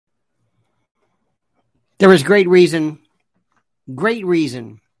There is great reason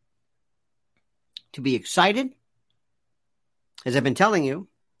to be excited. As I've been telling you,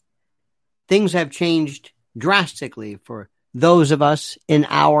 things have changed drastically for those of us in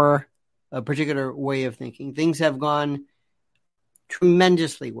our particular way of thinking. Things have gone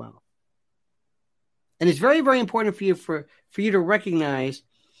tremendously well. And it's very, very important for you to recognize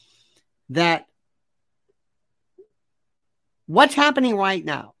that what's happening right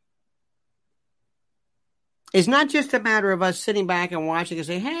now is not just a matter of us sitting back and watching and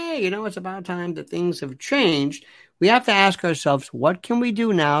say, hey, it's about time that things have changed. We have to ask ourselves, what can we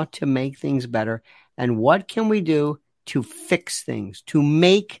do now to make things better? And what can we do to fix things, to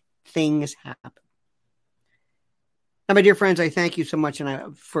make things happen? Now, my dear friends, I thank you so much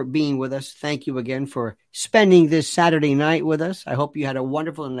for being with us. Thank you again for spending this Saturday night with us. I hope you had a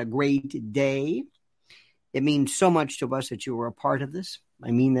wonderful and a great day. It means so much to us that you were a part of this. I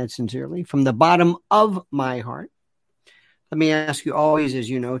mean that sincerely, from the bottom of my heart. Let me ask you always, as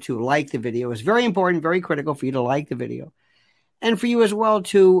you know, to like the video. It's very important, very critical for you to like the video. And for you as well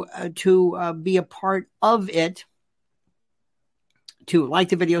to be a part of it. To like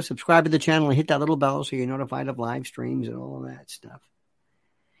the video, subscribe to the channel, and hit that little bell so you're notified of live streams and all of that stuff.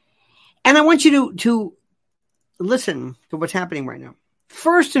 And I want you to listen to what's happening right now.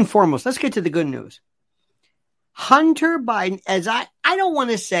 First and foremost, let's get to the good news. Hunter Biden, as I don't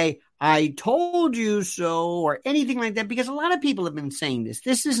want to say, I told you so, or anything like that, because a lot of people have been saying this.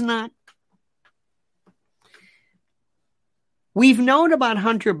 This is not. We've known about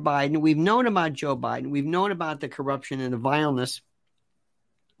Hunter Biden. We've known about Joe Biden. We've known about the corruption and the vileness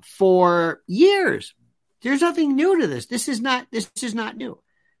for years. There's nothing new to this. This is not new.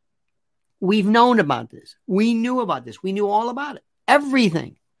 We've known about this. We knew about this. We knew all about it.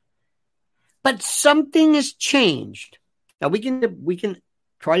 Everything. But something has changed. Now we can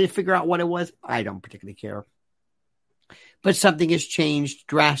try to figure out what it was. I don't particularly care. But something has changed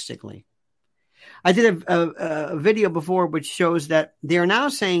drastically. I did a video before which shows that they're now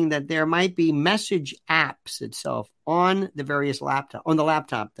saying that there might be message apps itself on the various laptop, on the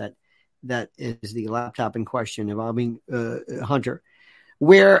laptop that is the laptop in question involving Hunter,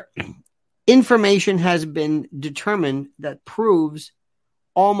 where information has been determined that proves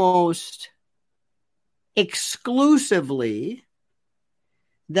almost exclusively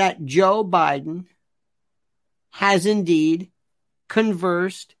that Joe Biden has indeed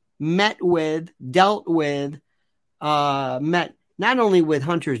conversed, met not only with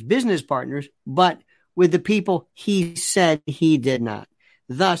Hunter's business partners, but with the people he said he did not.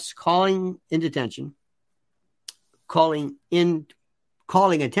 Thus, calling attention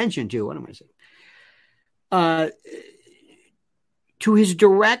to, what am I saying? To his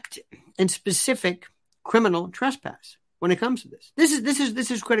direct and specific criminal trespass when it comes to this. This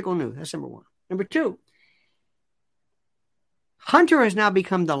is critical news. That's number one. Number two, Hunter has now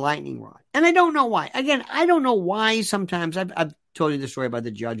become the lightning rod. And I don't know why. Again, I don't know why sometimes. I've told you the story about the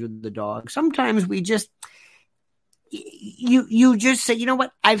judge with the dog. Sometimes we just, you just say, you know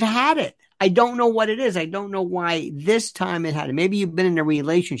what? I've had it. I don't know what it is. I don't know why this time it had it. Maybe you've been in a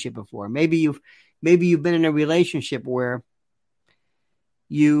relationship before. Maybe you've been in a relationship where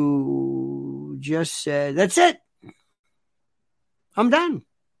you just said, that's it. I'm done.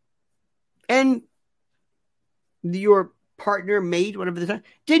 And your partner, mate, whatever the time,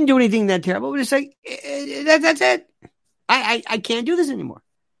 didn't do anything that terrible. But just say, that's it. I can't do this anymore.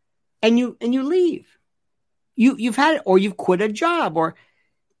 And you leave. You've had it, or you've quit a job, or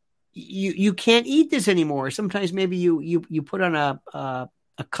you can't eat this anymore. Sometimes maybe you put on a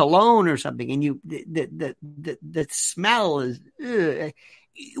cologne or something, and the smell is.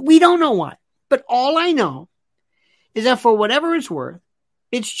 We don't know why, but all I know is that for whatever it's worth,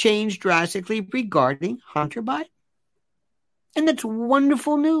 it's changed drastically regarding Hunter Biden. And that's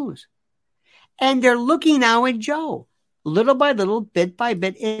wonderful news. And they're looking now at Joe. Little by little, bit by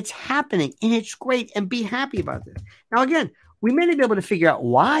bit, it's happening. And it's great. And be happy about this. Now, again, we may not be able to figure out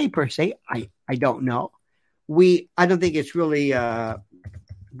why, per se. I don't know. I don't think it's really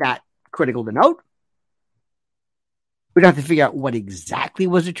that critical to note. We don't have to figure out what exactly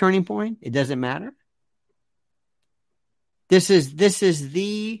was the turning point. It doesn't matter. This is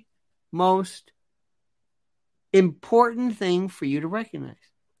the most important thing for you to recognize.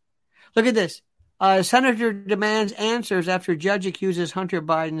 Look at this. Senator demands answers after judge accuses Hunter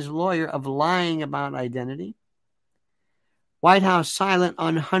Biden's lawyer of lying about identity. White House silent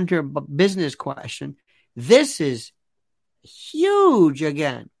on Hunter business question. This is huge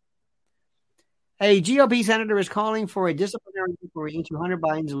again. A GOP senator is calling for a disciplinary inquiry into Hunter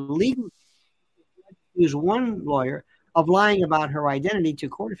Biden's legal accuse one lawyer of lying about her identity to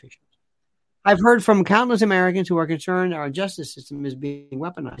court officials. I've heard from countless Americans who are concerned our justice system is being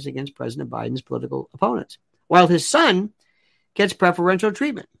weaponized against President Biden's political opponents, while his son gets preferential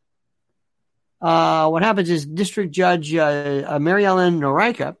treatment. What happens is District Judge Mary Ellen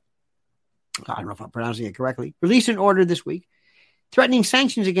Noreika, I don't know if I'm pronouncing it correctly, released an order this week threatening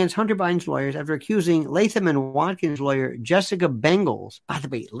sanctions against Hunter Biden's lawyers after accusing Latham and Watkins lawyer Jessica Bengals, by the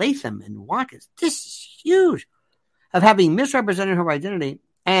way, Latham and Watkins, this is huge, of having misrepresented her identity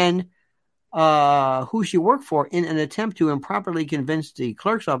and who she worked for in an attempt to improperly convince the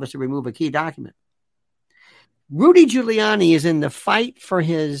clerk's office to remove a key document. Rudy Giuliani is in the fight for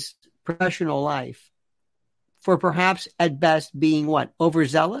his professional life for perhaps at best being what?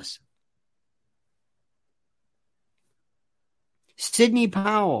 Overzealous? Sidney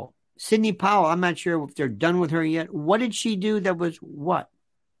Powell, I'm not sure if they're done with her yet. What did she do that was what?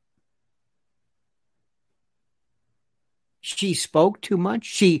 She spoke too much.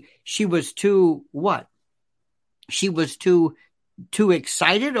 She was too what? She was too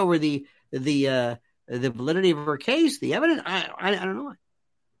excited over the validity of her case, the evidence. I don't know.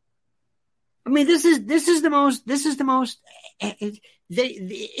 I mean, this is the most. It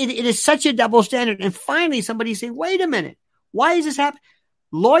is such a double standard. And finally, somebody saying, "Wait a minute, why is this happening?"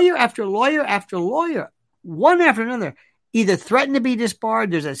 Lawyer after lawyer after lawyer, one after another, either threaten to be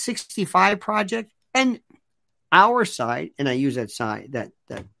disbarred. There's a 65 project, and our side, and I use that side that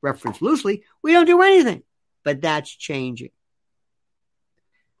reference loosely, we don't do anything. But that's changing.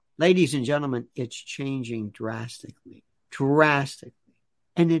 Ladies and gentlemen, it's changing drastically.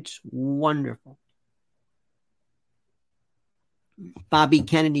 And it's wonderful. Bobby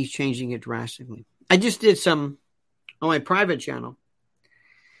Kennedy's changing it drastically. I just did some on my private channel.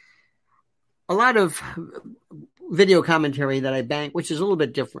 A lot of video commentary that I bank, which is a little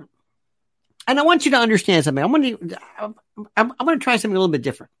bit different. And I want you to understand something. I want to try something a little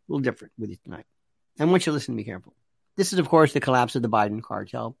different with you tonight. I want you to listen to me carefully. This is, of course, the collapse of the Biden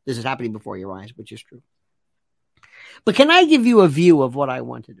cartel. This is happening before your eyes, which is true. But can I give you a view of what I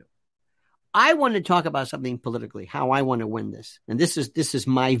want to do? I want to talk about something politically, how I want to win this. And this is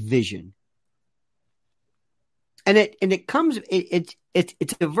my vision. And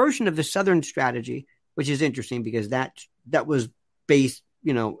it's a version of the Southern strategy, which is interesting because that was based,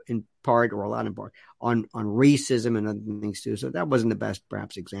 in part or a lot in part on racism and other things too. So that wasn't the best,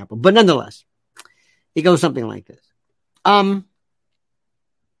 perhaps, example. But nonetheless, it goes something like this.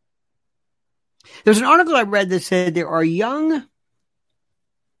 There's an article I read that said there are young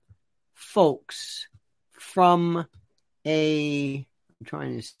folks from I'm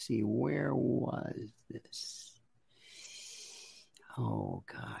trying to see, where was this? Oh,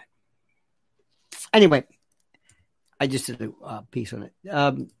 God. Anyway, I just did a piece on it.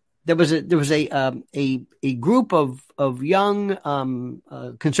 There was a group of young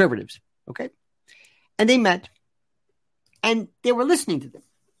conservatives, okay? And they met, and they were listening to them.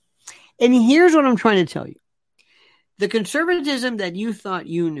 And here's what I'm trying to tell you. The conservatism that you thought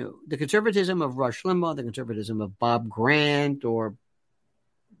you knew, the conservatism of Rush Limbaugh, the conservatism of Bob Grant or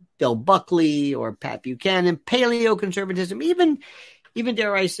Bill Buckley or Pat Buchanan, paleo-conservatism, even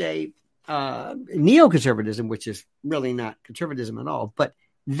dare I say, neoconservatism, which is really not conservatism at all. But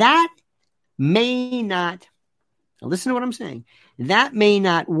that may not, listen to what I'm saying, that may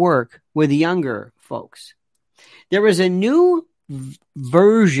not work with younger folks. There is a new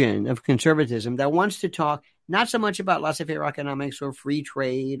version of conservatism that wants to talk not so much about laissez-faire economics or free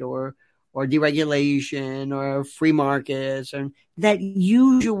trade or deregulation or free markets and that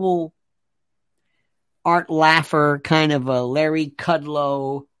usual Art Laffer kind of a Larry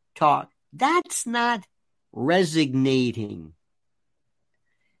Kudlow talk. That's not resignating,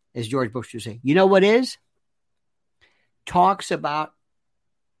 as George Bush would say. You know what is? Talks about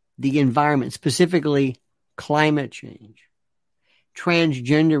the environment, specifically climate change,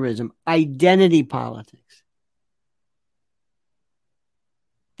 transgenderism, identity politics.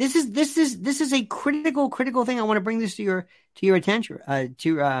 This is a critical thing. I want to bring this to your attention.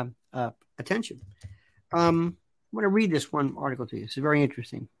 Attention. I want to read this one article to you. It's very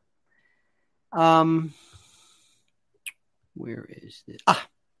interesting. Where is this?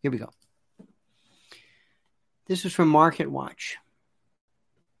 Here we go. This is from Market Watch.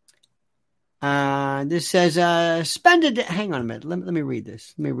 This says, spend a day. Hang on a minute. Let me read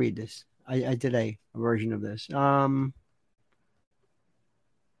this. I did a version of this.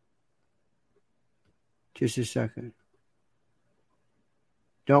 Just a second.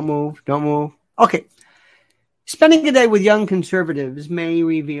 Don't move. Okay. Spending a day with young conservatives may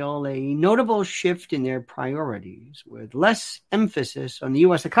reveal a notable shift in their priorities, with less emphasis on the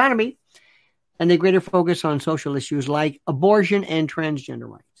U.S. economy and a greater focus on social issues like abortion and transgender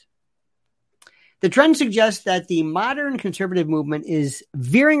rights. The trend suggests that the modern conservative movement is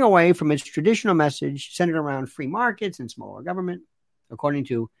veering away from its traditional message centered around free markets and smaller government, according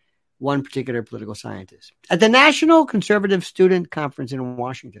to one particular political scientist. At the National Conservative Student Conference in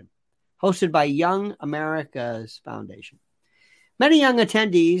Washington, hosted by Young America's Foundation, many young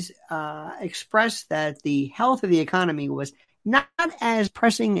attendees expressed that the health of the economy was not as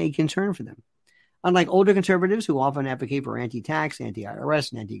pressing a concern for them. Unlike older conservatives who often advocate for anti-tax,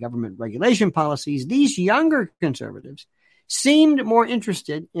 anti-IRS, and anti-government regulation policies, these younger conservatives seemed more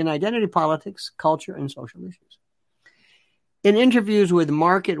interested in identity politics, culture, and social issues. In interviews with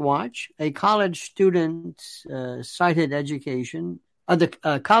Market Watch, college students cited education,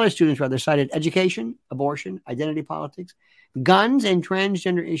 abortion, identity politics, guns, and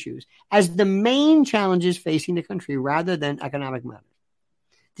transgender issues as the main challenges facing the country rather than economic matters.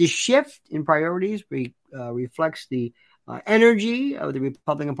 The shift in priorities reflects the energy of the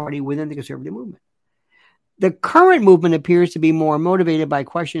Republican Party within the conservative movement. The current movement appears to be more motivated by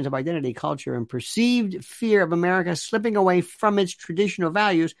questions of identity, culture, and perceived fear of America slipping away from its traditional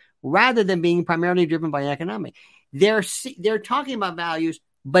values rather than being primarily driven by economic. They're talking about values,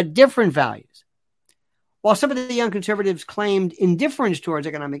 but different values. While some of the young conservatives claimed indifference towards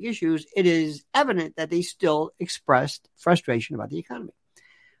economic issues, it is evident that they still expressed frustration about the economy.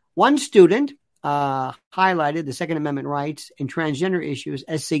 One student highlighted the Second Amendment rights and transgender issues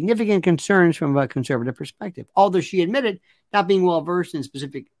as significant concerns from a conservative perspective. Although she admitted not being well-versed in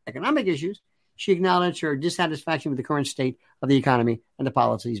specific economic issues, she acknowledged her dissatisfaction with the current state of the economy and the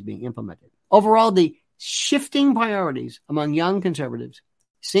policies being implemented. Overall, the shifting priorities among young conservatives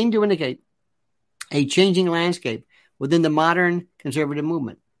seem to indicate a changing landscape within the modern conservative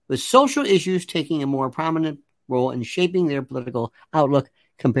movement, with social issues taking a more prominent role in shaping their political outlook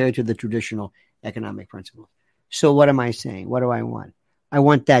compared to the traditional economic principles. So what am I saying? What do I want? I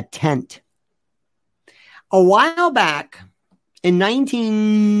want that tent. A while back, in late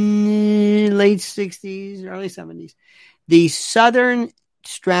 60s, early 70s, the Southern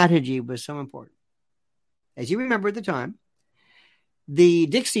strategy was so important. As you remember at the time, the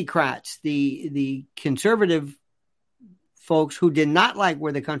Dixiecrats, the conservative folks who did not like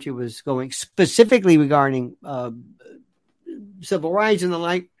where the country was going, specifically regarding civil rights and the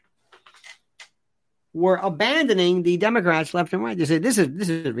like, were abandoning the Democrats left and right. They said, this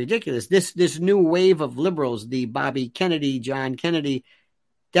is ridiculous. This new wave of liberals, the Bobby Kennedy, John Kennedy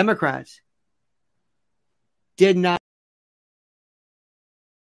Democrats, didn't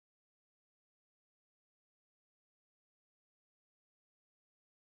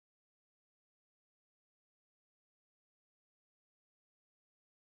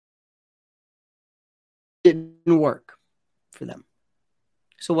work for them.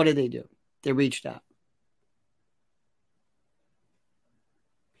 So what did? They reached out.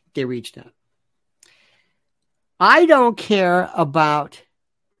 I don't care about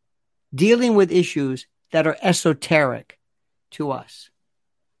dealing with issues that are esoteric to us.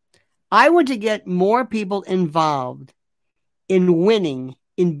 I want to get more people involved in winning,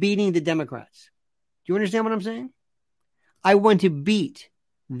 in beating the Democrats. Do you understand what I'm saying? I want to beat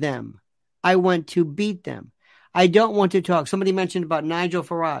them. I want to beat them. I don't want to talk. Somebody mentioned about Nigel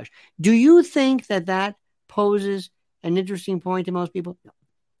Farage. Do you think that poses an interesting point to most people? No.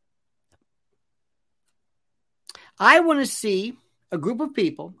 I want to see a group of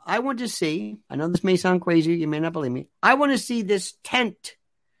people. I know this may sound crazy. You may not believe me. I want to see this tent.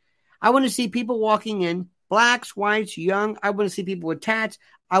 I want to see people walking in, blacks, whites, young. I want to see people with tats.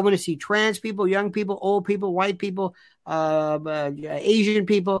 I want to see trans people, young people, old people, white people, Asian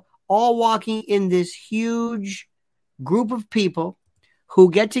people, all walking in this huge group of people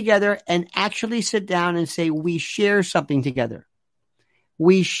who get together and actually sit down and say, we share something together.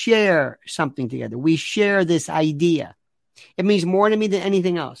 We share something together. We share this idea. It means more to me than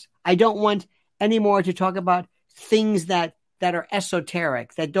anything else. I don't want anymore to talk about things that are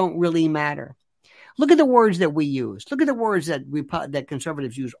esoteric, that don't really matter. Look at the words that we use. Look at the words that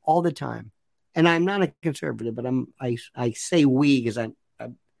conservatives use all the time. And I'm not a conservative, but I say we because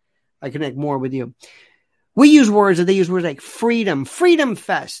I connect more with you. We use words that they use words like freedom, freedom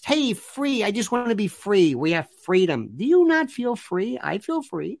fest. Hey, free. I just want to be free. We have freedom. Do you not feel free? I feel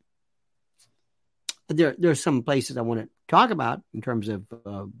free. There's some places I want to talk about in terms of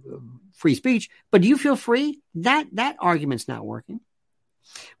free speech, but do you feel free? That argument's not working.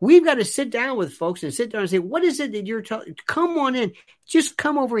 We've got to sit down with folks and sit down and say, what is it that you're talking? Come on in. Just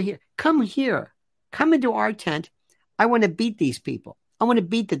come over here. Come here. Come into our tent. I want to beat these people. I want to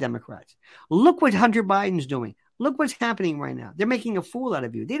beat the Democrats. Look what Hunter Biden's doing. Look what's happening right now. They're making a fool out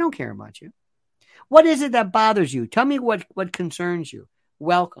of you. They don't care about you. What is it that bothers you? Tell me what concerns you.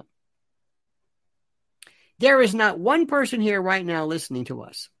 Welcome. There is not one person here right now listening to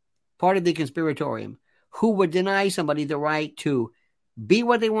us, part of the conspiratorium, who would deny somebody the right to be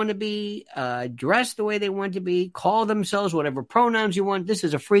what they want to be, dress the way they want to be, call themselves whatever pronouns you want. This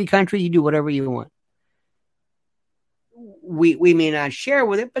is a free country. You do whatever you want. We may not share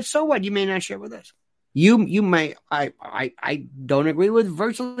with it, but so what? You may not share with us. You may. I don't agree with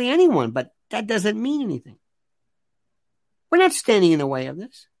virtually anyone, but that doesn't mean anything. We're not standing in the way of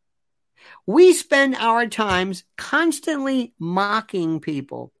this. We spend our times constantly mocking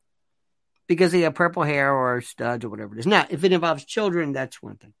people because they have purple hair or studs or whatever it is. Now, if it involves children, that's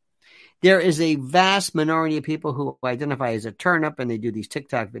one thing. There is a vast minority of people who identify as a turn-up and they do these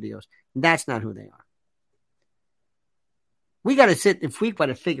TikTok videos. That's not who they are. We got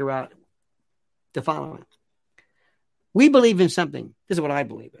to figure out the following. We believe in something. This is what I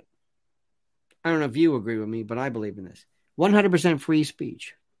believe in. I don't know if you agree with me, but I believe in this. 100% free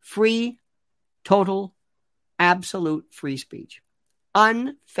speech. Free, total, absolute free speech.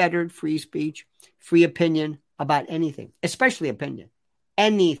 Unfettered free speech, free opinion about anything, especially opinion.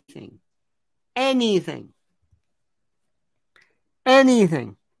 Anything.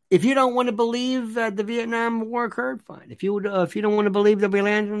 If you don't want to believe that the Vietnam War occurred, fine. If you don't want to believe that we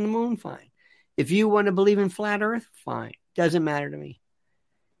landed on the moon, fine. If you want to believe in flat Earth, fine. Doesn't matter to me.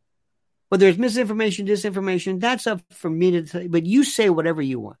 Whether it's misinformation, disinformation, that's up for me to say. But you say whatever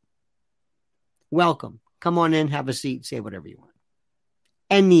you want. Welcome. Come on in, have a seat, say whatever you want.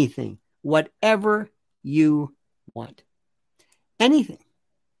 Anything. Whatever you want. Anything.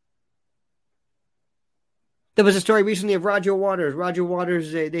 There was a story recently of Roger Waters. Roger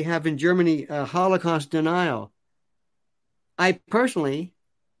Waters, they have in Germany Holocaust denial. I personally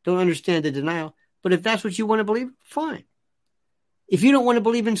don't understand the denial, but if that's what you want to believe, fine. If you don't want to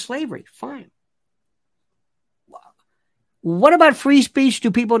believe in slavery, fine. What about free speech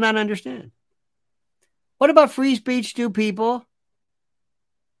do people not understand? What about free speech do people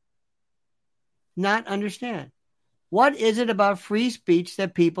not understand? What is it about free speech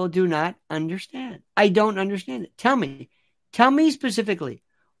that people do not understand? I don't understand it. Tell me specifically,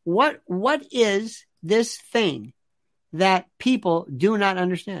 what is this thing that people do not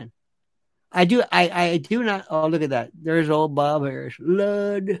understand? I do not. Oh, look at that. There's old Bob Harris.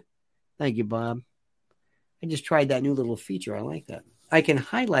 Lud. Thank you, Bob. I just tried that new little feature. I like that. I can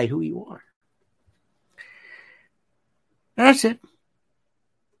highlight who you are. That's it.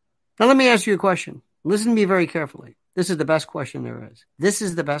 Now let me ask you a question. Listen to me very carefully. This is the best question there is.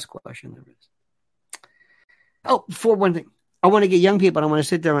 Oh, for one thing, I want to get young people. I want to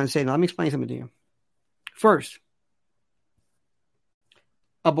sit there and say, now, let me explain something to you. First,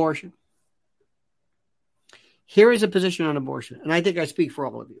 abortion. Here is a position on abortion, and I think I speak for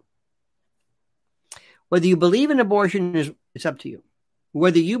all of you. Whether you believe in abortion, it's up to you.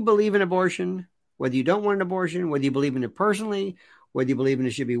 Whether you believe in abortion, whether you don't want an abortion, whether you believe in it personally, whether you believe in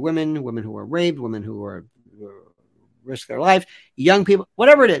it should be women who are raped, women who are risk their life, young people,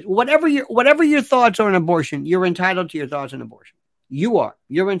 whatever it is, whatever your thoughts are on abortion, you're entitled to your thoughts on abortion.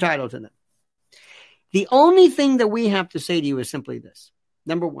 You're entitled to them. The only thing that we have to say to you is simply this.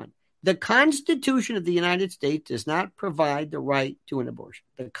 Number one, the Constitution of the United States does not provide the right to an abortion.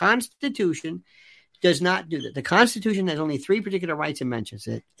 The Constitution does not do that. The Constitution has only three particular rights and mentions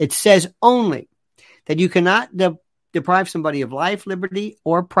it. It says only that you cannot deprive somebody of life, liberty,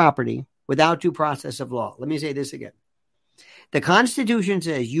 or property without due process of law. Let me say this again. The Constitution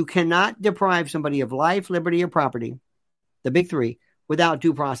says you cannot deprive somebody of life, liberty, or property, the big three, without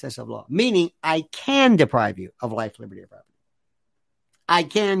due process of law. Meaning, I can deprive you of life, liberty, or property. I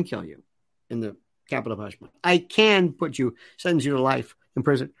can kill you in the capital punishment. I can sentence you to life in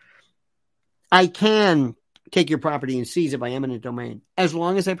prison. I can take your property and seize it by eminent domain, as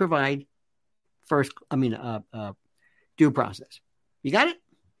long as I provide due process. You got it?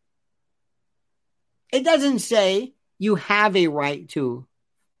 It doesn't say you have a right to.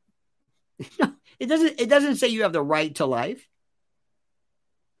 It doesn't say you have the right to life.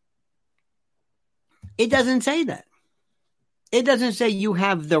 It doesn't say that. It doesn't say you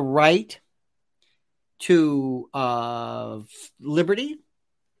have the right to liberty.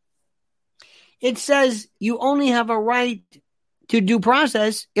 It says you only have a right to due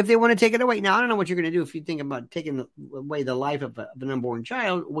process if they want to take it away. Now, I don't know what you're going to do if you think about taking away the life of an unborn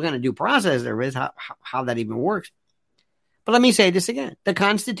child. What kind of due process there is, how that even works. But let me say this again. The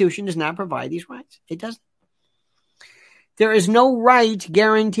Constitution does not provide these rights. It doesn't. There is no right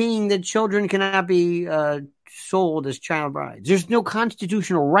guaranteeing that children cannot be sold as child brides. There's no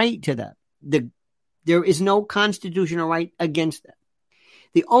constitutional right to that. There is no constitutional right against that.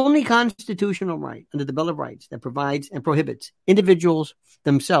 The only constitutional right under the Bill of Rights that provides and prohibits individuals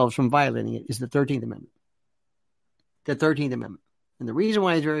themselves from violating it is the 13th Amendment. the 13th Amendment. And the reason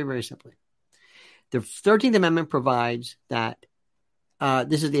why is very, very simply. The 13th Amendment provides that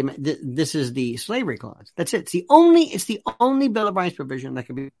this is the slavery clause. That's it. It's the only Bill of Rights provision that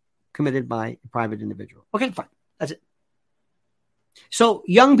can be committed by a private individual. Okay, fine. That's it. So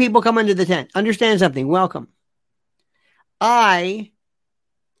young people come into the tent. Understand something. Welcome. I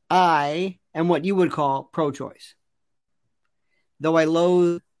am what you would call pro-choice. Though I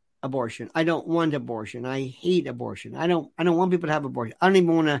loathe abortion. I don't want abortion. I hate abortion. I don't want people to have abortion. I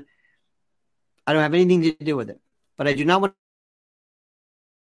don't have anything to do with it. But I do not want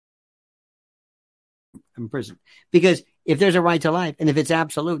in prison. Because if there's a right to life, and if it's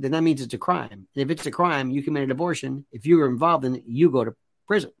absolute, then that means it's a crime. And if it's a crime, you commit an abortion. If you were involved in it, you go to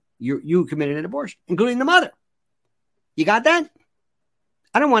prison. You committed an abortion, including the mother. You got that?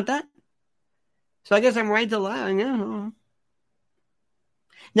 I don't want that. So I guess I'm right to lie.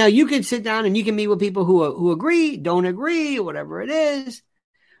 Now, you can sit down and you can meet with people who agree, don't agree, whatever it is.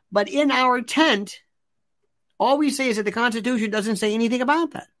 But in our tent, all we say is that the Constitution doesn't say anything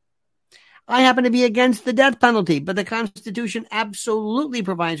about that. I happen to be against the death penalty, but the Constitution absolutely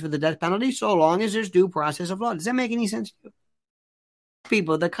provides for the death penalty so long as there's due process of law. Does that make any sense to you?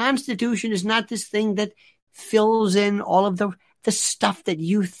 People, the Constitution is not this thing that fills in all of the stuff that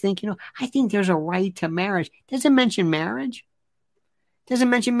you think, I think there's a right to marriage. Does it mention marriage? Doesn't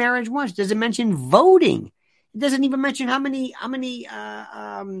mention marriage once. Does it mention voting? It doesn't even mention how many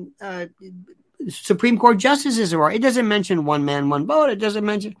Supreme Court justices there are. It doesn't mention one man, one vote. It doesn't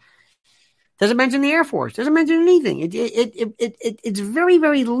mention the Air Force. It doesn't mention anything. It's very,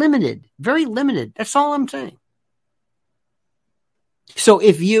 very limited. Very limited. That's all I'm saying. So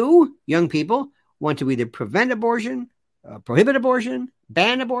if you, young people, want to either prevent abortion, prohibit abortion,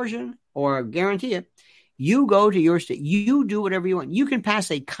 ban abortion, or guarantee it, you go to your state. You do whatever you want. You can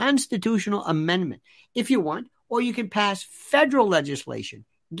pass a constitutional amendment if you want, or you can pass federal legislation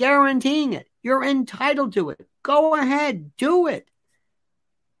guaranteeing it. You're entitled to it. Go ahead. Do it.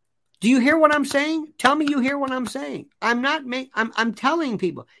 Do you hear what I'm saying? Tell me you hear what I'm saying. I'm telling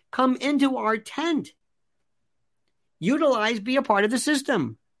people, come into our tent. Utilize, be a part of the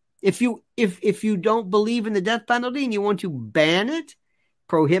system. If you don't believe in the death penalty and you want to ban it,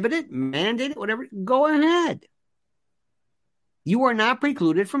 prohibit it, mandate it, whatever, go ahead. You are not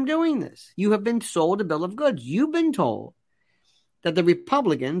precluded from doing this. You have been sold a bill of goods. You've been told that the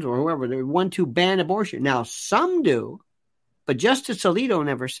Republicans or whoever, they want to ban abortion. Now, some do, but Justice Alito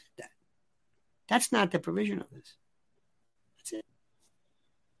never said that. That's not the provision of this. That's it.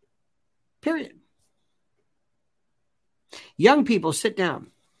 Period. Young people, sit down.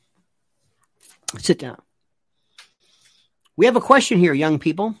 Sit down. We have a question here, young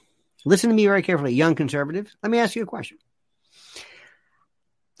people. Listen to me very carefully, young conservatives. Let me ask you a question.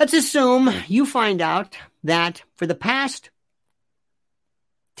 Let's assume you find out that for the past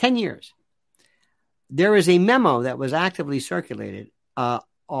 10 years, there is a memo that was actively circulated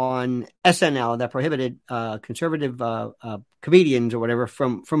on SNL that prohibited conservative comedians or whatever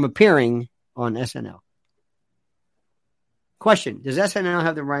from appearing on SNL. Question, does SNL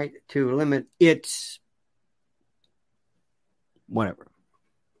have the right to limit its whatever,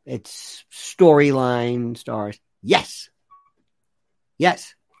 its storyline stars? Yes.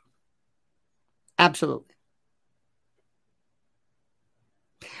 Yes. Absolutely.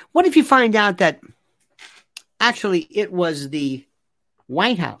 What if you find out that actually it was the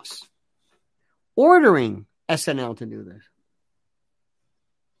White House ordering SNL to do this?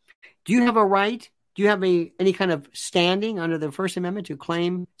 Do you have a right? Do you have any kind of standing under the First Amendment to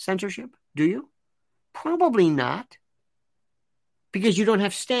claim censorship? Do you? Probably not, because you don't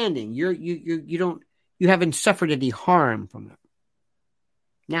have standing. You haven't suffered any harm from it.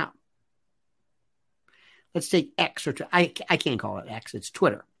 Now, let's take X or I can't call it X. It's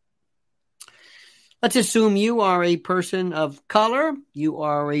Twitter. Let's assume you are a person of color. You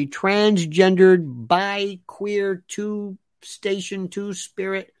are a transgendered, bi-queer, two-station,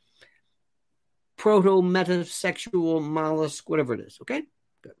 two-spirit, proto-metasexual mollusk, whatever it is. Okay?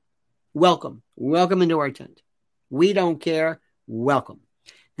 Good. Welcome. Welcome into our tent. We don't care. Welcome.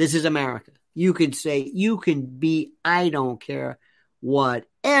 This is America. You can say, you can be, I don't care,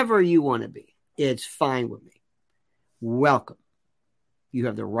 whatever you want to be. It's fine with me. Welcome. You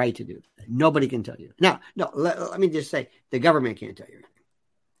have the right to do that. Nobody can tell you. Now, no, let me just say, the government can't tell you anything.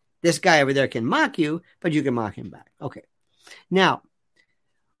 This guy over there can mock you, but you can mock him back. Okay. Now,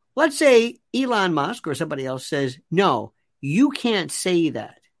 let's say Elon Musk or somebody else says, no, you can't say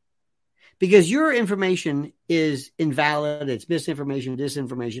that because your information is invalid. It's misinformation,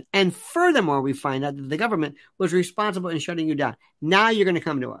 disinformation. And furthermore, we find out that the government was responsible in shutting you down. Now you're going to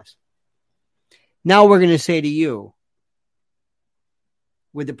come to us. Now we're going to say to you,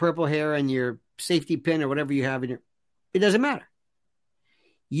 with the purple hair and your safety pin or whatever you have in your, it doesn't matter.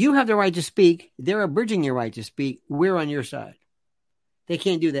 You have the right to speak. They're abridging your right to speak. We're on your side. They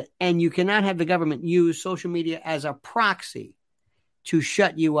can't do that. And you cannot have the government use social media as a proxy to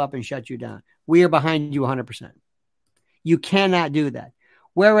shut you up and shut you down. We are behind you 100%. You cannot do that.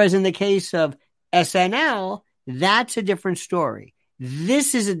 Whereas in the case of SNL, that's a different story.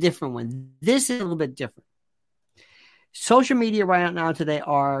 This is a different one. This is a little bit different. Social media right now today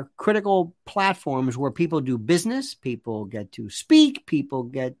are critical platforms where people do business, people get to speak, people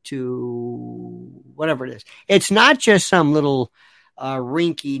get to whatever it is. It's not just some little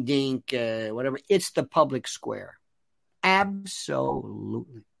rinky-dink, whatever. It's the public square.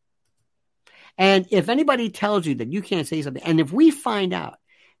 Absolutely. And if anybody tells you that you can't say something, and if we find out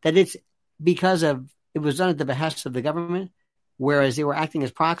that it's because of it was done at the behest of the government, whereas they were acting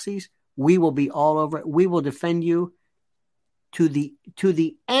as proxies, we will be all over it. We will defend you to the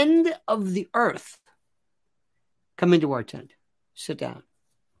end of the earth. Come into our tent. Sit down.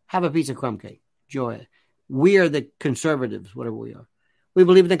 Have a piece of crumb cake. Enjoy it. We are the conservatives, whatever we are. We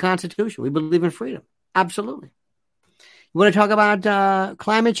believe in the Constitution. We believe in freedom. Absolutely. You want to talk about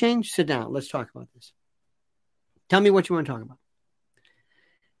climate change? Sit down. Let's talk about this. Tell me what you want to talk about.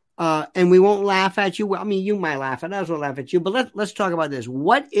 And we won't laugh at you. I mean, you might laugh at us. We'll laugh at you. But let's talk about this.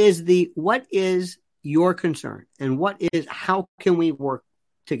 What is your concern? And how can we work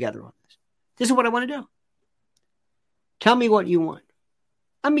together on this? This is what I want to do. Tell me what you want.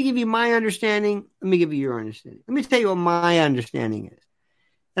 Let me give you my understanding. Let me give you your understanding. Let me tell you what my understanding is.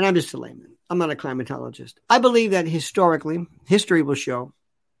 And I'm just a layman. I'm not a climatologist. I believe that historically, history will show,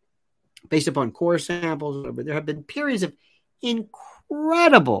 based upon core samples, there have been periods of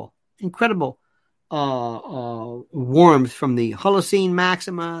incredible warmth from the Holocene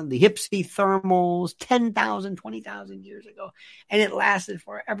maxima, the Hypsy thermals, 10,000, 20,000 years ago. And it lasted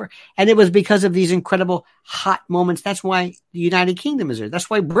forever. And it was because of these incredible hot moments. That's why the United Kingdom is there. That's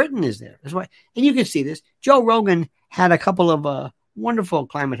why Britain is there. That's why. And you can see this. Joe Rogan had a couple of wonderful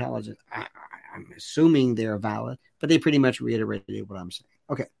climatologists. I'm assuming they're valid, but they pretty much reiterated what I'm saying.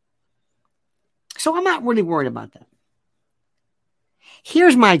 Okay. So I'm not really worried about that.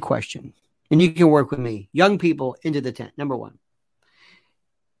 Here's my question, and you can work with me. Young people into the tent. Number one,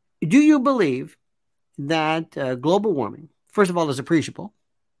 do you believe that global warming, first of all, is appreciable,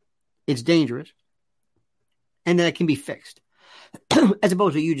 it's dangerous, and that it can be fixed, as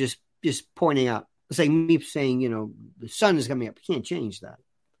opposed to you just pointing out, me saying, the sun is coming up. You can't change that.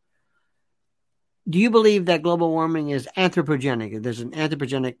 Do you believe that global warming is anthropogenic? There's an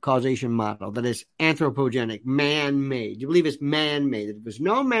anthropogenic causation model that is anthropogenic, man-made. Do you believe it's man-made? That if there's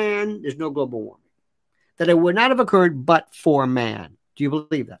no man, there's no global warming. That it would not have occurred but for man. Do you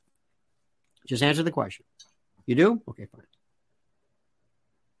believe that? Just answer the question. You do? Okay, fine.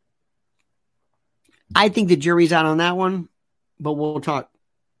 I think the jury's out on that one, but we'll talk.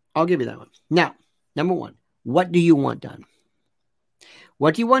 I'll give you that one. Now, number one, what do you want done?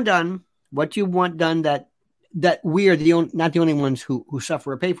 What do you want done? What do you want done that we are not the only ones who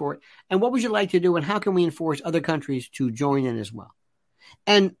suffer or pay for it? And what would you like to do? And how can we enforce other countries to join in as well?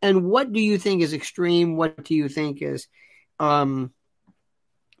 And what do you think is extreme? What do you think is rational?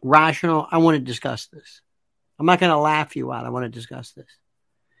 I want to discuss this. I'm not going to laugh you out. I want to discuss this.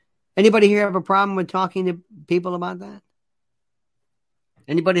 Anybody here have a problem with talking to people about that?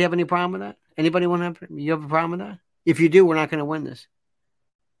 Anybody have any problem with that? Anybody you have a problem with that? If you do, we're not going to win this.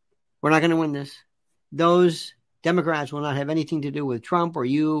 We're not going to win this. Those Democrats will not have anything to do with Trump or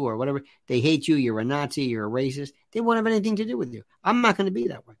you or whatever. They hate you. You're a Nazi. You're a racist. They won't have anything to do with you. I'm not going to be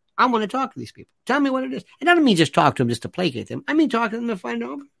that way. I want to talk to these people. Tell me what it is. And I don't mean just talk to them just to placate them. I mean talk to them to find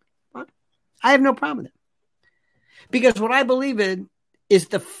out. I have no problem with it. Because what I believe in is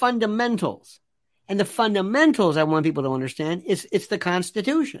the fundamentals. And the fundamentals I want people to understand is it's the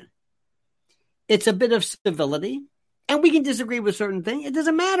Constitution. It's a bit of civility. And we can disagree with certain things. It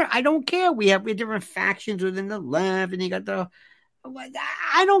doesn't matter. I don't care. We have different factions within the left, and you got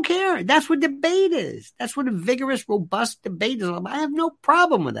I don't care. That's what debate is. That's what a vigorous, robust debate is all about. I have no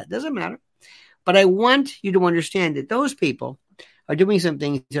problem with that. Doesn't matter. But I want you to understand that those people are doing some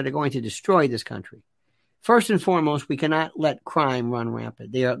things that are going to destroy this country. First and foremost, we cannot let crime run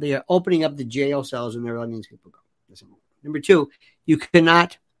rampant. They are opening up the jail cells and they're letting these people go. Number two, you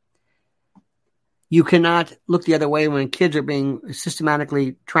cannot look the other way when kids are being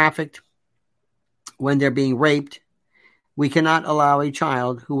systematically trafficked, when they're being raped. We cannot allow a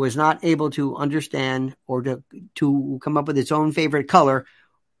child who is not able to understand or to come up with its own favorite color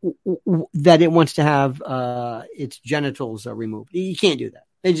that it wants to have its genitals removed. You can't do that.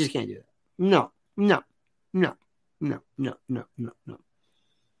 They just can't do that. No.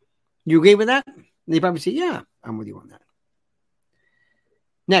 You agree with that? And they probably say, yeah, I'm with you on that.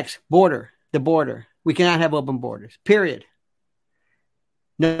 Next, border. The border. We cannot have open borders. Period.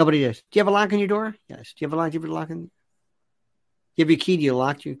 Nobody does. Do you have a lock on your door? Yes. Do you have a lock? Do you have a lock on? Do you have your key? Do you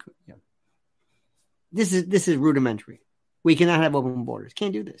lock your? Yeah. This is rudimentary. We cannot have open borders.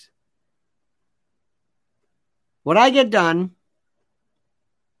 Can't do this. What I get done.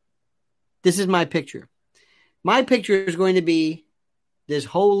 This is my picture. My picture is going to be this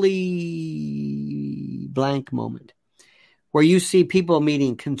holy blank moment where you see people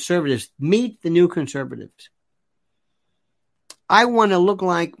meeting conservatives. Meet the new conservatives. I want to look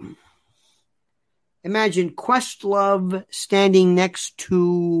like, imagine Questlove standing next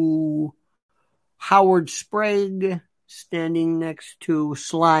to Howard Sprague, standing next to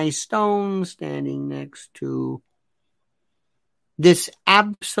Sly Stone, standing next to this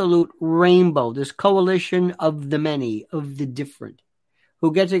absolute rainbow, this coalition of the many, of the different,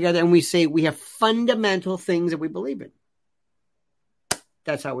 who get together and we say we have fundamental things that we believe in.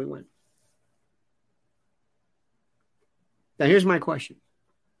 That's how we win. Now, here's my question.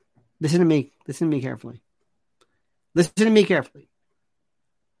 Listen to me. Listen to me carefully. Listen to me carefully.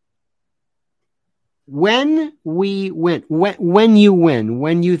 When we win, when you win,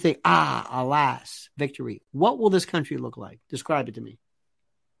 when you think, alas, victory, what will this country look like? Describe it to me.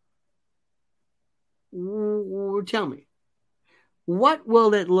 Tell me. What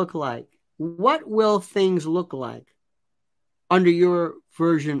will it look like? What will things look like under your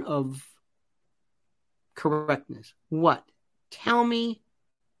version of correctness? What? Tell me.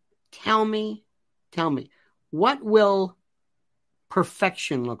 What will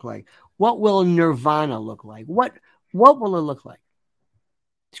perfection look like? What will nirvana look like? What will it look like?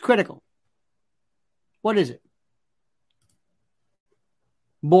 It's critical. What is it?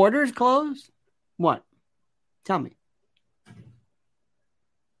 Borders closed? What? Tell me.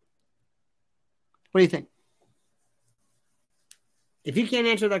 What do you think? If you can't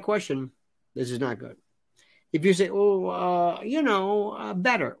answer that question, this is not good. If you say,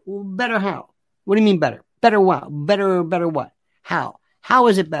 better. Well, better how? What do you mean better? Better what? Better what? How? How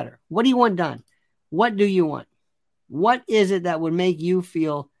is it better? What do you want done? What do you want? What is it that would make you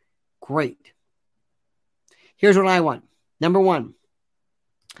feel great? Here's what I want. Number one,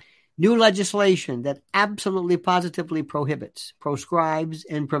 new legislation that absolutely positively prohibits, proscribes,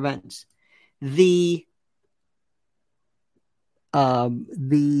 and prevents the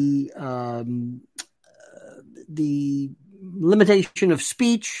limitation of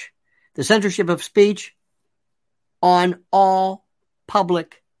speech, the censorship of speech on all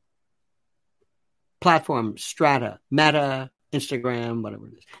public platforms, Strata, Meta, Instagram, whatever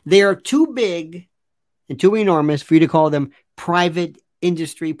it is. They are too big and too enormous for you to call them private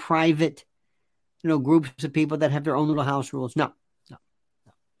industry, private, groups of people that have their own little house rules. No.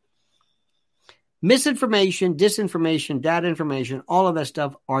 Misinformation, disinformation, data information, all of that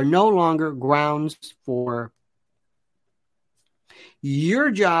stuff are no longer grounds for.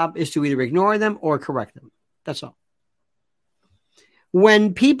 Your job is to either ignore them or correct them. That's all.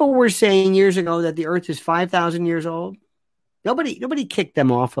 When people were saying years ago that the earth is 5,000 years old, nobody kicked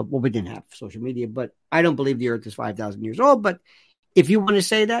them off of, we didn't have social media, but I don't believe the earth is 5,000 years old. But if you want to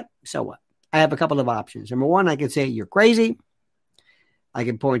say that, so what? I have a couple of options. Number one, I can say you're crazy. I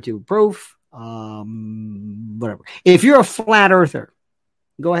can point to proof. Whatever. If you're a flat earther,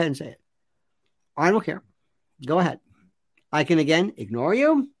 go ahead and say it. I don't care. Go ahead. I can, again, ignore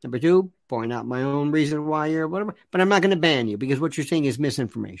you. Number two, point out my own reason why you're whatever. But I'm not going to ban you because what you're saying is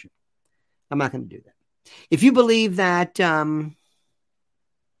misinformation. I'm not going to do that. If you believe that, I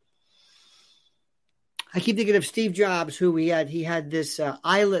keep thinking of Steve Jobs, who he had this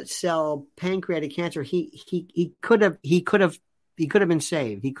islet cell pancreatic cancer. He could have been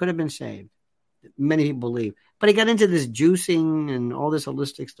saved. He could have been saved. Many people believe, but he got into this juicing and all this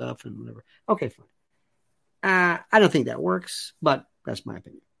holistic stuff and whatever. Okay, fine. I don't think that works, but that's my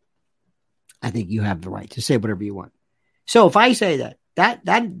opinion. I think you have the right to say whatever you want. So if I say that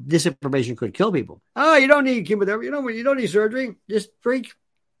disinformation could kill people. Oh, you don't need chemotherapy. You don't need surgery. Just drink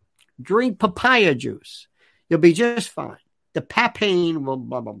papaya juice. You'll be just fine. The papain will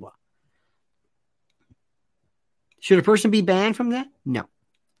blah, blah, blah. Should a person be banned from that? No.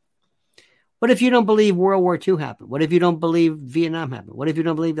 What if you don't believe World War II happened? What if you don't believe Vietnam happened? What if you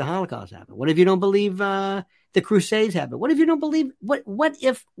don't believe the Holocaust happened? What if you don't believe the Crusades happened? What if you don't believe what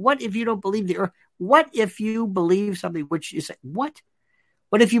if you don't believe the earth? What if you believe something which is what?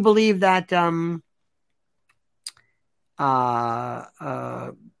 What if you believe that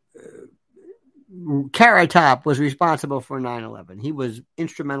Carrot Top was responsible for 9/11? He was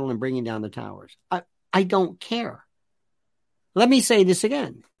instrumental in bringing down the towers. I don't care. Let me say this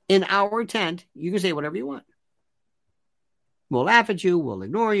again. in our tent, you can say whatever you want. We'll laugh at you. We'll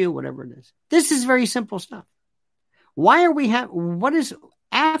ignore you, whatever it is. This is very simple stuff. Why are we what is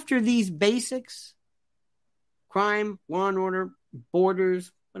after these basics? Crime, law and order,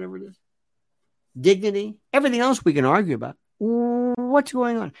 borders, whatever it is. Dignity, everything else we can argue about. What's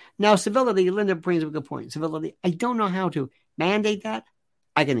going on? Now, civility, Linda brings up a good point. Civility, I don't know how to mandate that.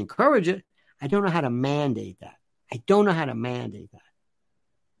 I can encourage it. I don't know how to mandate that.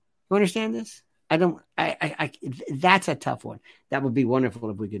 You understand this? That's a tough one. That would be wonderful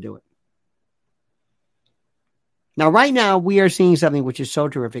if we could do it. Now, right now, we are seeing something which is so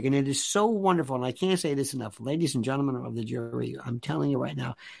terrific, and it is so wonderful, and I can't say this enough. Ladies and gentlemen of the jury, I'm telling you right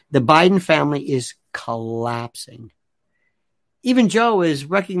now, the Biden family is collapsing. Even Joe is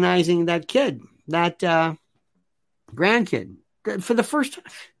recognizing that kid, that grandkid, for the first time.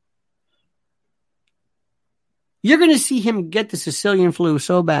 You're going to see him get the Sicilian flu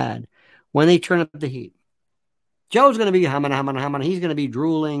so bad when they turn up the heat. Joe's going to be humming. He's going to be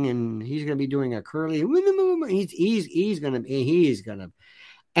drooling, and he's going to be doing a curly. He's going to.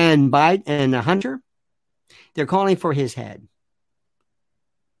 And Biden and Hunter, they're calling for his head.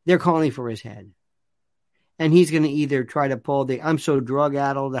 And he's going to either try to pull I'm so drug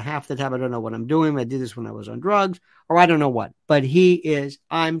addled, half the time I don't know what I'm doing. I did this when I was on drugs, or I don't know what. But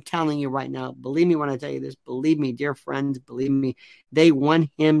I'm telling you right now, believe me when I tell you this, believe me, dear friends, believe me, they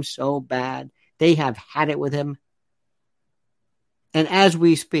want him so bad. They have had it with him. And as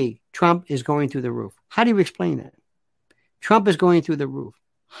we speak, Trump is going through the roof. How do you explain that? Trump is going through the roof.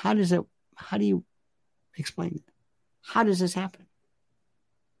 How do you explain it? How does this happen?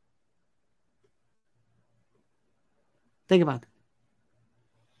 Think about that.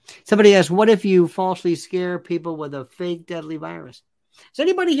 Somebody asked, what if you falsely scare people with a fake deadly virus? Does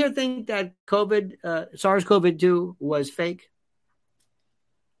anybody here think that SARS-CoV-2 was fake?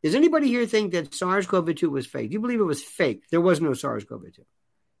 Does anybody here think that SARS-CoV-2 was fake? Do you believe it was fake? There was no SARS-CoV-2.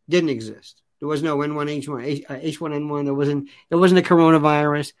 Didn't exist. There was no H1N1. There wasn't a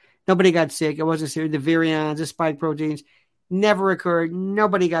coronavirus. Nobody got sick. It wasn't serious. The virions, the spike proteins never occurred.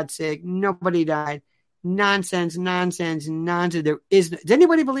 Nobody got sick. Nobody died. Nonsense. Does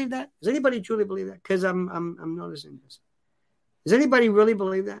anybody believe that? Does anybody truly believe that? Because I'm noticing this. Does anybody really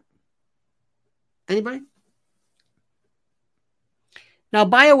believe that? Anybody? Now,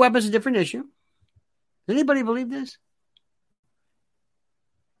 bioweapons is a different issue. Does anybody believe this?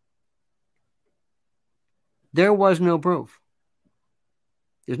 There was no proof.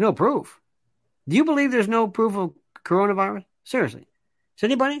 There's no proof. Do you believe there's no proof of coronavirus? Seriously. Does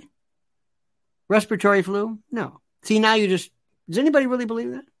anybody? Respiratory flu? No. See, now does anybody really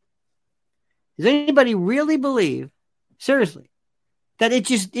believe that? Does anybody really believe, seriously, that it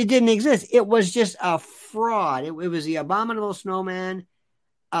didn't exist? It was just a fraud. It was the abominable snowman.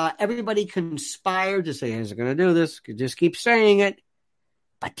 Everybody conspired to say, he's going to do this. Just keep saying it.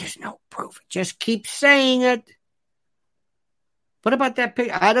 But there's no proof. Just keep saying it. What about that pig?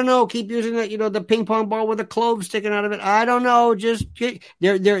 I don't know. Keep using that, the ping pong ball with a clove sticking out of it. I don't know.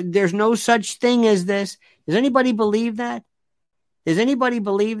 There's no such thing as this. Does anybody believe that? Does anybody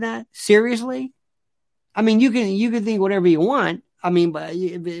believe that? Seriously? I mean, you can think whatever you want. I mean, but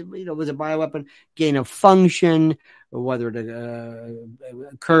was a bioweapon gain of function, or whether it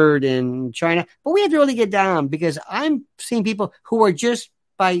occurred in China? But we have to really get down, because I'm seeing people who are just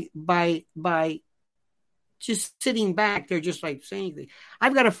by just sitting back, they're just like saying things.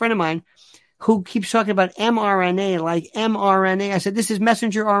 I've got a friend of mine who keeps talking about mRNA, like mRNA. I said, this is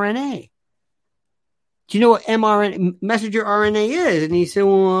messenger RNA. Do you know what messenger RNA is? And he said,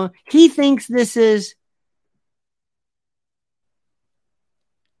 well, he thinks this is,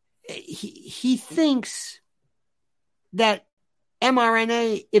 he thinks that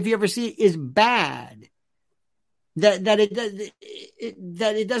mRNA, if you ever see it, is bad. That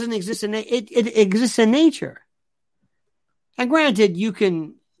it doesn't exist in it exists in nature. And granted,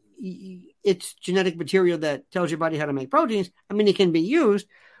 it's genetic material that tells your body how to make proteins. I mean, it can be used,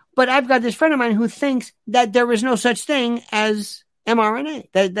 but I've got this friend of mine who thinks that there is no such thing as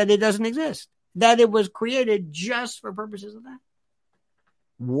mRNA, that it doesn't exist, that it was created just for purposes of that.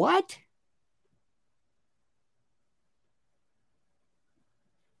 What?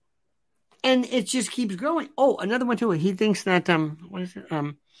 And it just keeps growing. Oh, another one too. He thinks that what is it?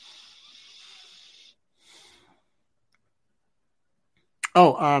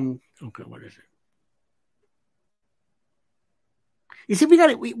 Okay, what is it? You see,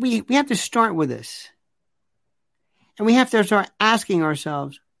 we have to start with this. And we have to start asking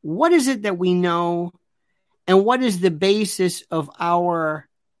ourselves, what is it that we know, and what is the basis of our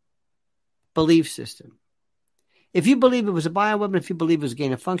belief system? If you believe it was a bioweapon, if you believe it was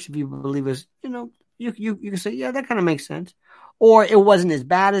gain of function, if you believe it was, you can say, yeah, that kind of makes sense. Or it wasn't as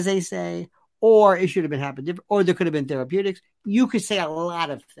bad as they say, or it should have been happened different, or there could have been therapeutics. You could say a lot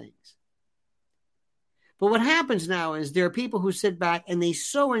of things. But what happens now is there are people who sit back and they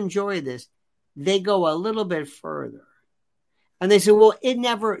so enjoy this, they go a little bit further. And they say, well, it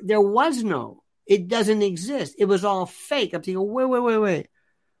doesn't exist. It was all fake. I'm thinking, wait.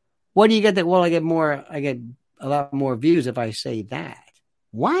 What do you get that? Well, I get a lot more views if I say that.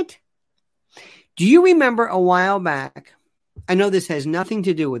 What? Do you remember a while back? I know this has nothing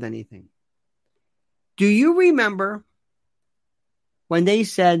to do with anything. Do you remember when they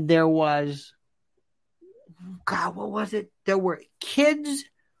said there was, God, what was it? There were kids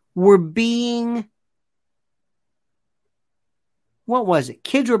were being, what was it?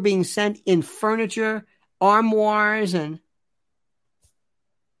 Kids were being sent in furniture, armoires, and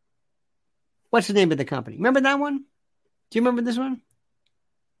what's the name of the company? Remember that one? Do you remember this one?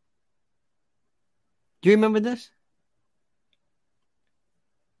 Do you remember this?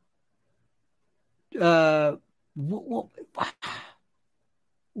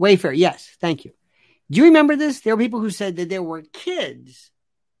 Wayfair, yes, thank you. Do you remember this? There were people who said that there were kids.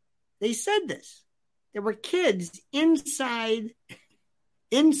 They said this. There were kids inside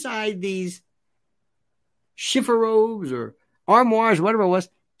these chiffon or armoires, whatever it was.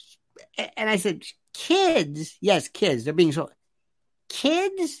 And I said, kids? Yes, kids. They're being sold.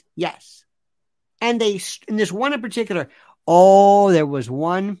 Kids? Yes. And in this one in particular, there was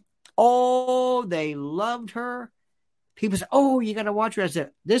one. Oh, they loved her. People said, oh, you got to watch her. I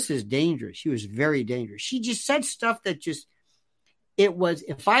said, this is dangerous. She was very dangerous. She just said stuff that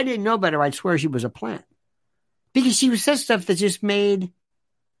if I didn't know better, I'd swear she was a plant. Because she said stuff that just made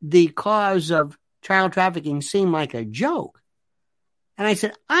the cause of child trafficking seem like a joke. And I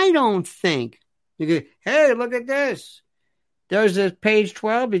said, I don't think, hey, look at this. There's this page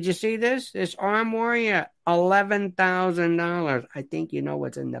 12. Did you see this? This armoire, yeah, $11,000. I think you know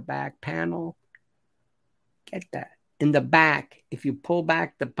what's in the back panel. Get that. In the back, if you pull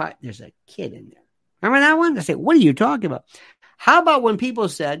back the pot, there's a kid in there. Remember that one? I say, what are you talking about? How about when people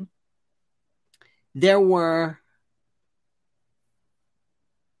said there were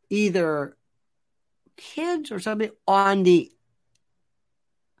either kids or something on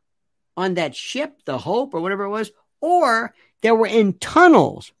that ship, the Hope or whatever it was, or they were in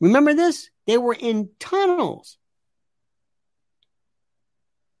tunnels. Remember this? They were in tunnels.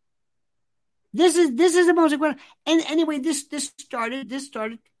 This is the most incredible. And anyway, this started.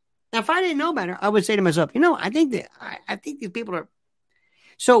 Now, if I didn't know better, I would say to myself, I think these people are.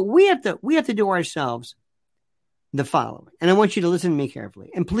 So we have to do ourselves the following, and I want you to listen to me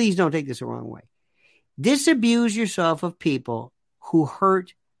carefully, and please don't take this the wrong way. Disabuse yourself of people who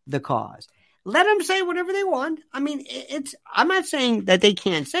hurt the cause. Let them say whatever they want. I mean, I'm not saying that they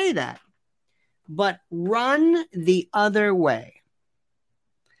can't say that, but run the other way.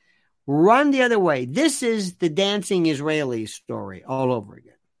 Run the other way. This is the dancing Israelis story all over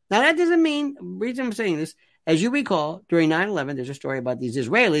again. Now, that doesn't mean, the reason I'm saying this, as you recall, during 9/11, there's a story about these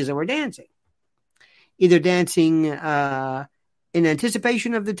Israelis that were dancing. Either dancing in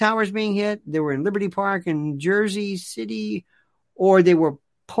anticipation of the towers being hit, they were in Liberty Park in Jersey City, or they were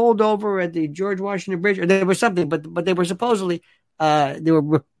pulled over at the George Washington Bridge, or there was something, but they were supposedly, they were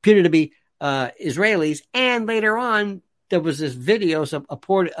reputed to be Israelis, and later on, there was this video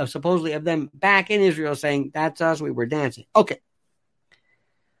supposedly of them back in Israel saying, that's us, we were dancing. Okay.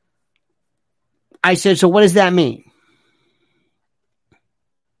 I said, so what does that mean?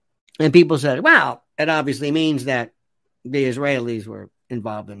 And people said, well, it obviously means that the Israelis were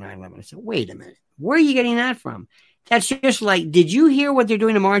involved in 9/11. I said, wait a minute. Where are you getting that from? That's just like, did you hear what they're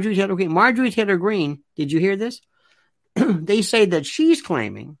doing to Marjorie Taylor Greene? Marjorie Taylor Greene, did you hear this? They say that she's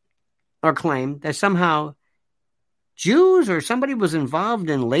claimed that somehow Jews or somebody was involved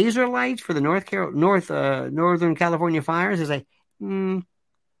in laser lights for the Northern California fires. They say,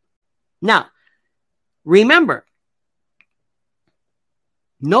 Now, remember,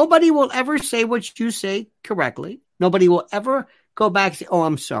 nobody will ever say what you say correctly. Nobody will ever go back and say, oh,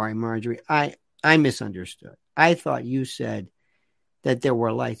 I'm sorry, Marjorie. I misunderstood. I thought you said that there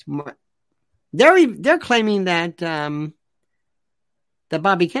were lights. They're claiming that that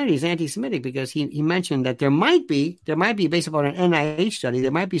Bobby Kennedy is anti-Semitic because he mentioned that there might be based upon an NIH study,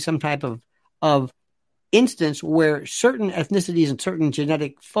 there might be some type of instance where certain ethnicities and certain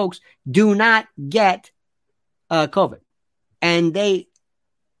genetic folks do not get COVID, and so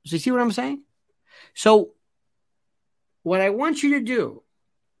you see what I'm saying? So what I want you to do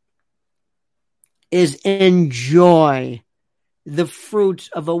is enjoy the fruits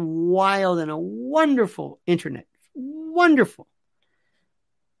of a wild and a wonderful internet wonderful.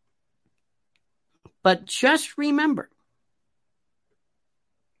 But just remember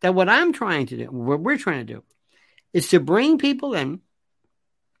that what I'm trying to do, what we're trying to do, is to bring people in.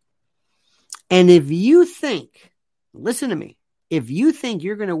 And if you think, listen to me, if you think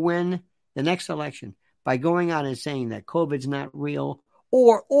you're going to win the next election by going out and saying that COVID's not real,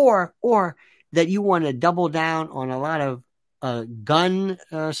 or that you want to double down on a lot of gun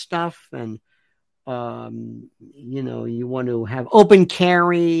stuff, and you want to have open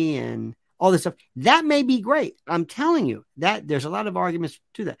carry and all this stuff, that may be great. I'm telling you that there's a lot of arguments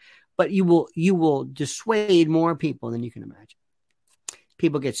to that, but you will dissuade more people than you can imagine.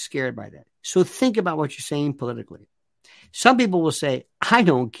 People get scared by that. So think about what you're saying politically. Some people will say, I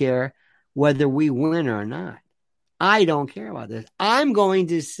don't care whether we win or not. I don't care about this. I'm going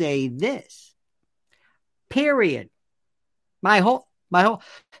to say this. Period. My whole I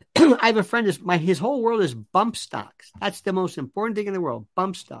have a friend, his whole world is bump stocks. That's the most important thing in the world,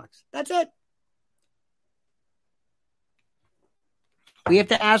 bump stocks. That's it. We have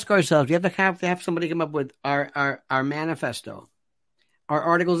to ask ourselves, we have to have somebody come up with our manifesto, our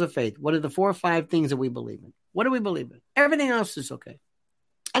articles of faith. What are the 4 or 5 things that we believe in? What do we believe in? Everything else is okay.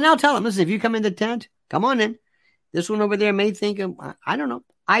 And I'll tell them, listen, if you come in the tent, come on in. This one over there may think, I don't know.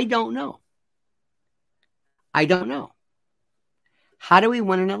 I don't know. How do we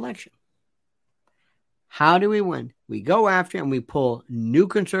win an election? How do we win? We go after and we pull new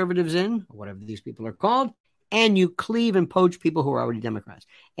conservatives in, or whatever these people are called, and you cleave and poach people who are already Democrats.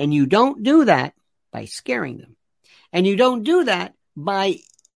 And you don't do that by scaring them. And you don't do that by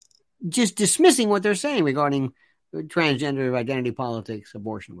just dismissing what they're saying regarding transgender identity politics,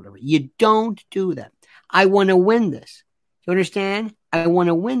 abortion, whatever. You don't do that. I want to win this. You understand? I want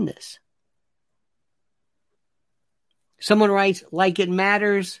to win this. Someone writes, like it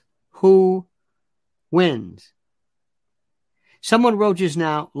matters who wins. Someone wrote just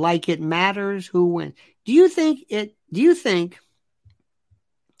now, like it matters who wins. Do you think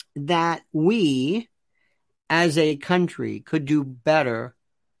that we as a country could do better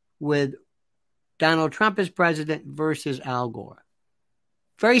with Donald Trump as president versus Al Gore?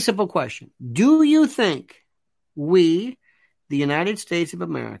 Very simple question. Do you think we, the United States of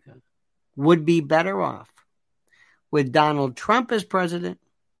America, would be better off with Donald Trump as president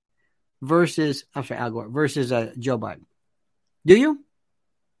versus, Al Gore, versus Joe Biden? Do you?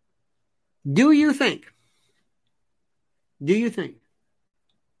 Do you think?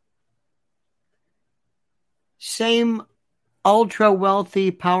 Same ultra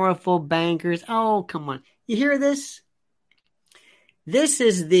wealthy, powerful bankers. Oh, come on. You hear this? This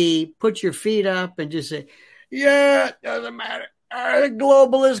is the put your feet up and just say, yeah, it doesn't matter. The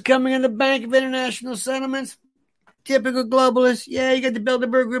globalists coming in the Bank of International Settlements. Typical globalists. Yeah, you got the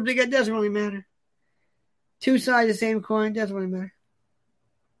Bilderberg Group. Doesn't really matter. 2 sides of the same coin. Doesn't really matter.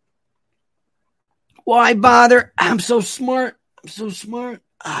 Why bother? I'm so smart.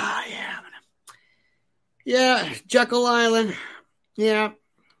 Yeah. Yeah, Jekyll Island. Yeah.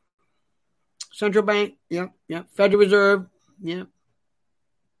 Central Bank. Yep. Federal Reserve. Yep.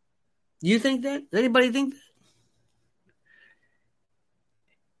 You think that? Does anybody think that?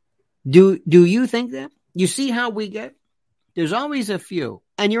 Do you think that? You see how we get? There's always a few,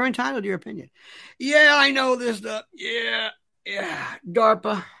 and you're entitled to your opinion. Yeah, I know this stuff. Yeah.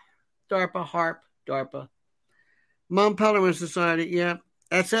 DARPA, HARP, DARPA. Mount Pelerin Society. Yeah.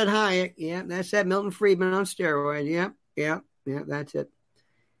 That's Ed Hayek. Yeah. That's that Milton Friedman on steroids. Yeah. That's it.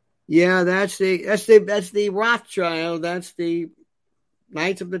 Yeah. That's the Rothschild. That's the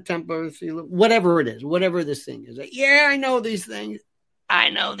Knights of the Templars. Whatever it is. Whatever this thing is. Yeah, I know these things.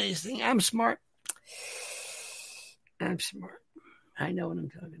 I'm smart. I know what I'm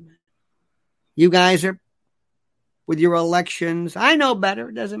talking about. You guys are with your elections. I know better.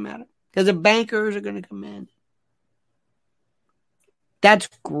 It doesn't matter. Because the bankers are going to come in. That's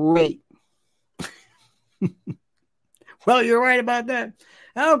great. Well, you're right about that.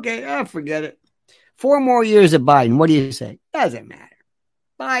 Okay, I'll forget it. 4 more years of Biden. What do you say? Doesn't matter.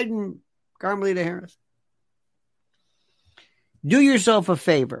 Biden, Carmelita Harris. Do yourself a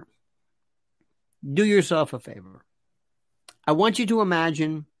favor. I want you to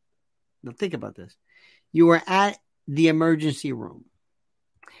imagine, now think about this. You are at the emergency room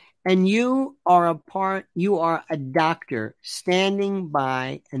and you are a doctor standing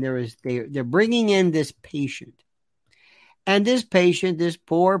by, and they're bringing in this patient. And this patient, this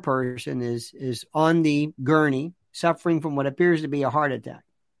poor person is on the gurney suffering from what appears to be a heart attack.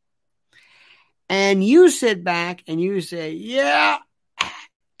 And you sit back and you say, yeah,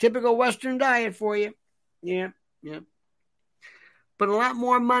 typical Western diet for you. Yeah. Put a lot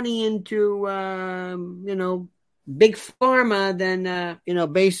more money into, big pharma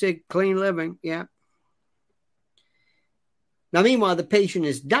than basic clean living. Yeah. Now, meanwhile, the patient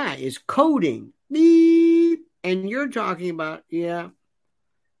is coding. Beep. And you're talking about, yeah.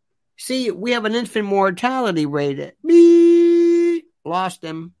 See, we have an infant mortality rate at beep. Lost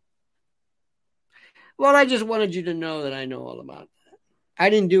him. Well, I just wanted you to know that I know all about that. I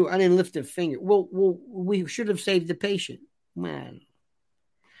didn't lift a finger. Well, we should have saved the patient. Man.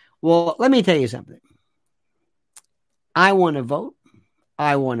 Well, let me tell you something. I want to vote.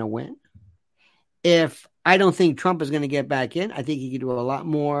 I want to win. If I don't think Trump is going to get back in, I think he could do a lot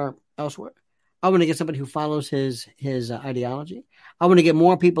more elsewhere. I want to get somebody who follows his ideology. I want to get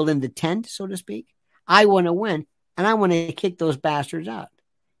more people in the tent, so to speak. I want to win, and I want to kick those bastards out.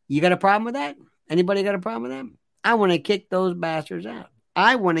 You got a problem with that? Anybody got a problem with that? I want to kick those bastards out.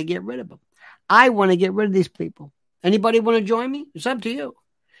 I want to get rid of them. I want to get rid of these people. Anybody want to join me? It's up to you.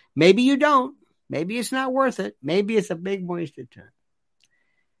 Maybe you don't. Maybe it's not worth it. Maybe it's a big waste of time.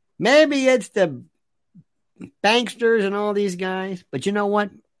 Maybe it's the banksters and all these guys. But you know what?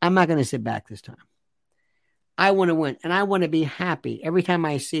 I'm not going to sit back this time. I want to win, and I want to be happy every time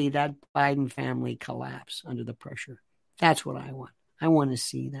I see that Biden family collapse under the pressure. That's what I want. I want to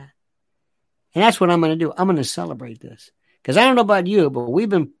see that. And that's what I'm going to do. I'm going to celebrate this. Because I don't know about you, but we've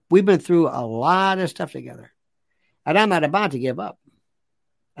been through a lot of stuff together. And I'm not about to give up.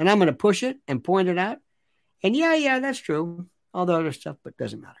 And I'm going to push it and point it out. And yeah, that's true. All the other stuff, but it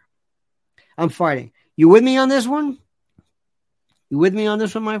doesn't matter. I'm fighting. You with me on this one? You with me on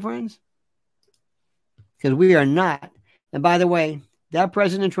this one, my friends? Because we are not. And by the way, that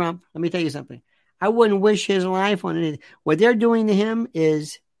President Trump, let me tell you something. I wouldn't wish his life on anything. What they're doing to him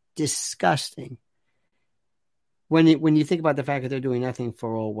is disgusting. When you think about the fact that they're doing nothing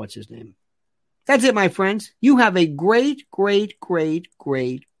for old, what's his name? That's it, my friends. You have a great, great, great,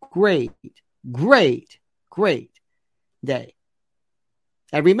 great, great, great, great day.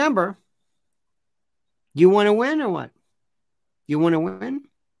 And remember, you want to win or what? You want to win?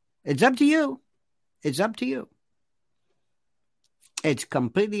 It's up to you. It's up to you. It's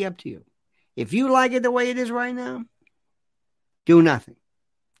completely up to you. If you like it the way it is right now, do nothing.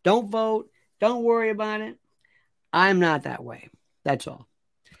 Don't vote. Don't worry about it. I'm not that way. That's all.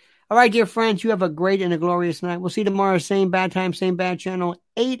 All right, dear friends, you have a great and a glorious night. We'll see you tomorrow, same bad time, same bad channel,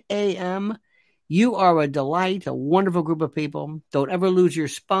 8 a.m. You are a delight, a wonderful group of people. Don't ever lose your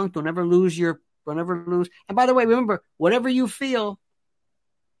spunk. Don't ever lose. And by the way, remember, whatever you feel,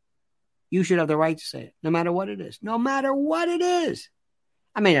 you should have the right to say it, no matter what it is. No matter what it is.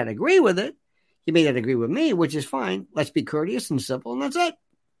 I may not agree with it. You may not agree with me, which is fine. Let's be courteous and simple, and that's it.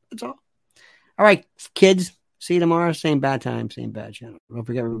 That's all. All right, kids. See you tomorrow. Same bad time, same bad channel. Don't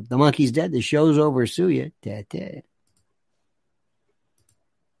forget, the monkey's dead. The show's over. Sue you.